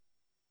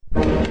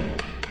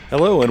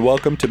Hello and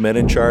welcome to Men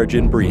in Charge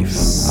in Brief.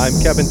 I'm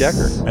Kevin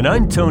Decker. And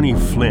I'm Tony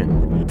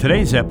Flynn.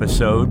 Today's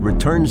episode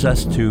returns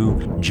us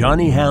to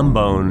Johnny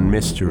Hambone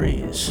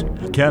mysteries.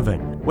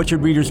 Kevin, what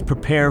should readers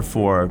prepare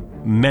for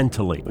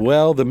mentally?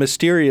 Well, the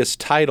mysterious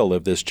title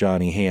of this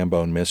Johnny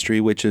Hambone mystery,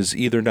 which is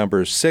either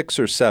number 6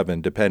 or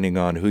 7, depending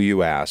on who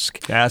you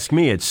ask. Ask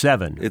me, it's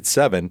 7. It's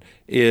 7,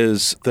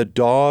 is The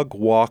Dog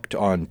Walked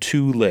on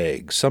Two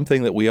Legs,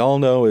 something that we all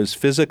know is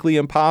physically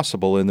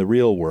impossible in the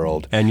real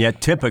world. And yet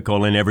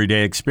typical in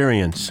everyday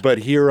experience. But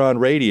here on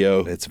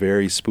radio, it's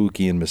very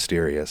spooky and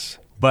mysterious.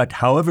 But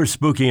however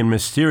spooky and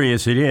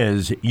mysterious it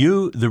is,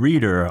 you, the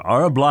reader,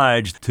 are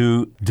obliged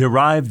to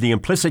derive the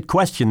implicit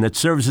question that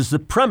serves as the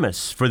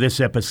premise for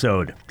this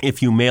episode.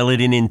 If you mail it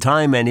in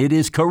time and it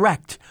is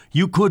correct,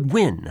 you could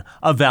win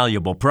a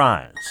valuable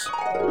prize.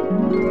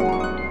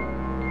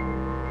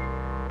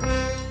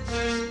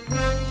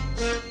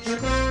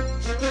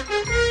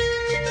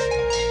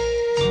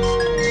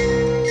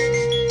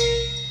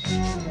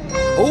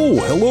 Oh,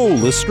 hello,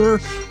 listener.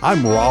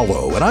 I'm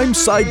Rollo, and I'm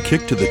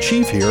sidekick to the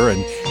chief here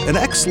and an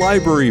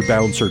ex-library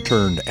bouncer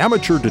turned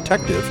amateur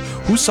detective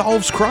who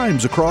solves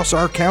crimes across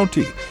our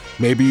county.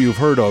 Maybe you've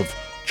heard of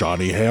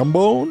Johnny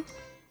Hambone?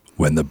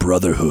 When the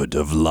Brotherhood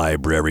of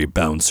Library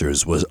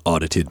Bouncers was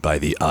audited by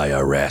the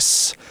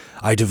IRS,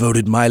 I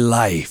devoted my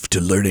life to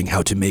learning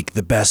how to make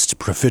the best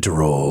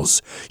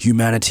profiteroles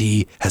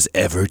humanity has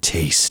ever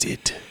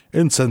tasted.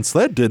 And since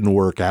that didn't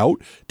work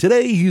out,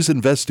 today he's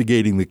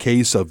investigating the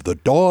case of the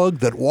dog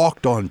that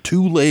walked on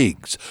two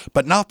legs,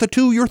 but not the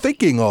two you're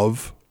thinking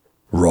of.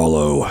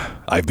 Rollo,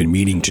 I've been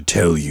meaning to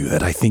tell you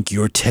that I think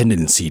your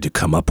tendency to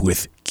come up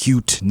with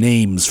cute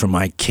names for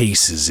my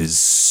cases is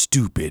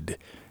stupid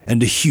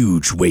and a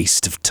huge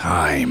waste of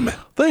time.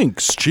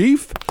 Thanks,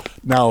 Chief.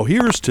 Now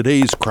here's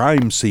today's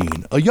crime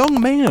scene. A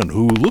young man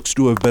who looks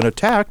to have been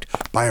attacked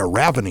by a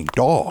ravening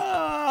dog.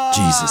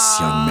 Jesus,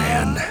 young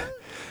man.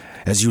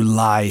 As you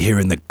lie here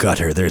in the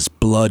gutter, there's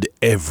blood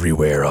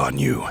everywhere on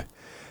you.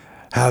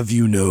 Have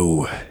you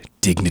no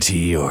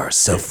dignity or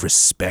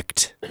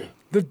self-respect?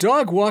 The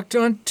dog walked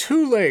on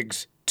two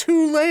legs.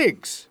 2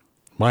 legs.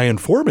 My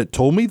informant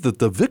told me that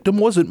the victim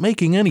wasn't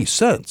making any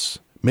sense.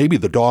 Maybe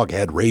the dog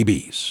had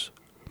rabies.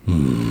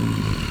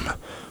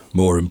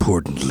 More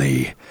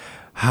importantly,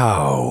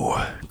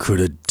 how could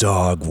a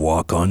dog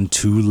walk on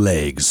 2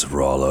 legs,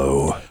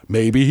 Rollo?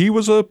 Maybe he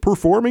was a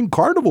performing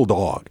carnival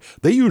dog.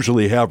 They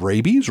usually have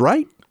rabies,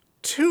 right?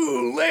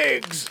 2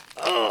 legs.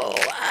 Oh,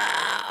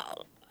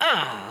 ow.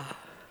 Ah.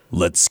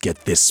 Let's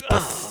get this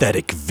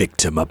pathetic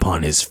victim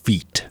upon his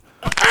feet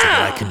so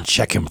that I can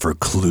check him for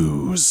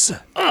clues.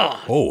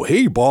 Oh,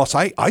 hey, boss,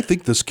 I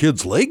think this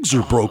kid's legs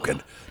are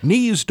broken.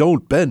 Knees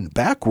don't bend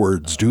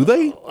backwards, do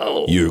they?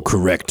 You're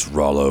correct,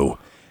 Rollo.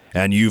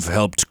 And you've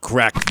helped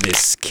crack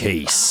this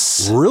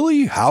case.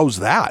 Really? How's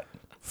that?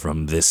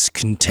 From this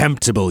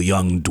contemptible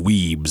young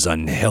dweeb's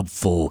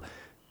unhelpful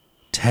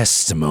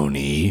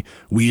testimony,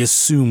 we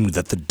assumed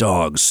that the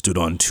dog stood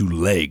on 2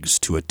 legs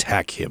to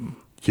attack him.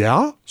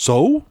 Yeah?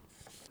 So?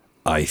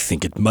 I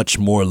think it much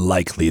more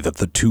likely that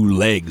the 2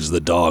 legs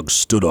the dog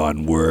stood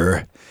on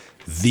were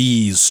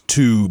these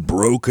 2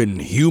 broken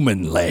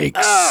human legs.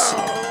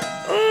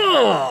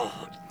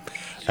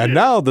 And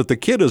now that the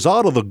kid is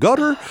out of the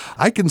gutter,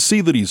 I can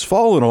see that he's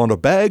fallen on a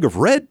bag of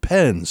red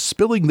pens,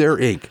 spilling their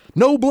ink.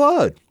 No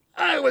blood.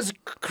 I was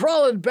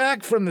crawling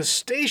back from the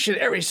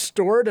stationery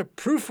store to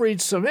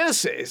proofread some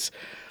essays.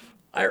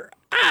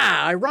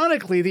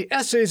 Ironically, the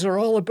essays are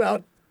all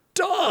about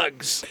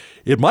dogs.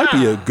 It might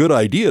be a good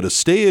idea to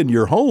stay in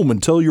your home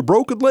until your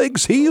broken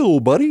legs heal,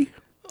 buddy.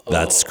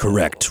 That's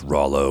correct,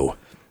 Rollo.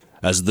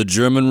 As the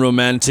German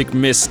romantic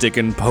mystic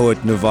and poet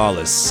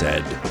Novalis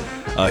said,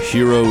 a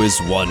hero is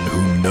one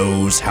who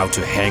knows how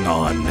to hang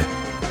on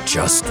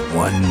just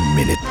 1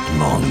 minute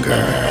longer.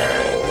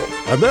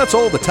 And that's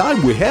all the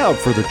time we have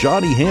for the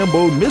Johnny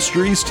Hambone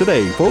mysteries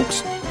today,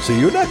 folks. See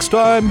you next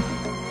time.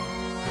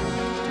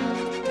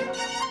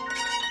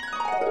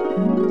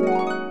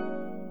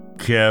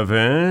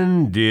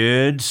 Kevin,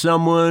 did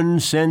someone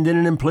send in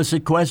an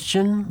implicit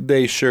question?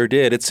 They sure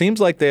did. It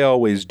seems like they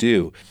always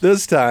do.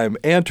 This time,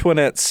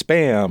 Antoinette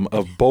Spam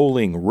of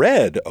Bowling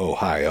Red,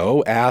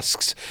 Ohio,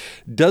 asks,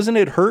 doesn't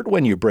it hurt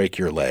when you break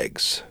your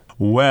legs?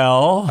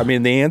 Well, I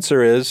mean, the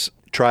answer is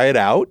try it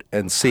out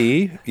and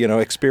see.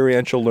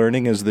 Experiential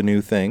learning is the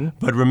new thing.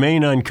 but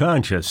remain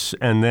unconscious,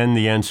 and then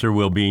the answer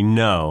will be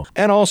no.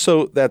 And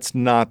also, that's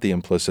not the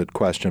implicit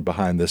question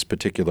behind this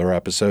particular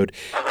episode.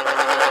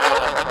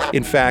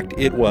 In fact,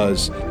 it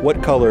was,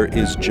 what color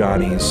is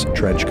Johnny's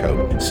trench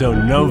coat? So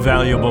no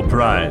valuable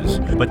prize.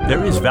 But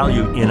there is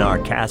value in our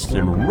cast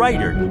and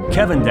writer,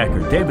 Kevin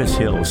Decker, Davis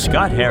Hill,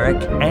 Scott Herrick,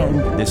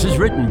 and this is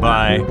written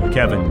by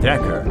Kevin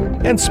Decker.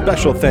 And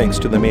special thanks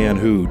to the man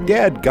who,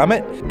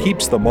 dadgummit,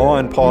 keeps the maw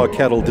and paw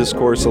kettle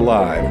discourse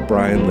alive,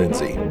 Brian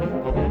Lindsay.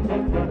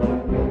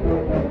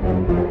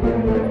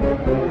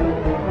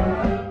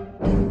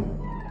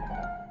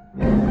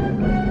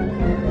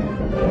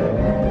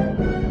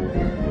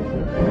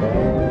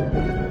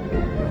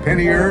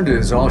 Penny earned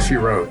is all she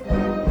wrote.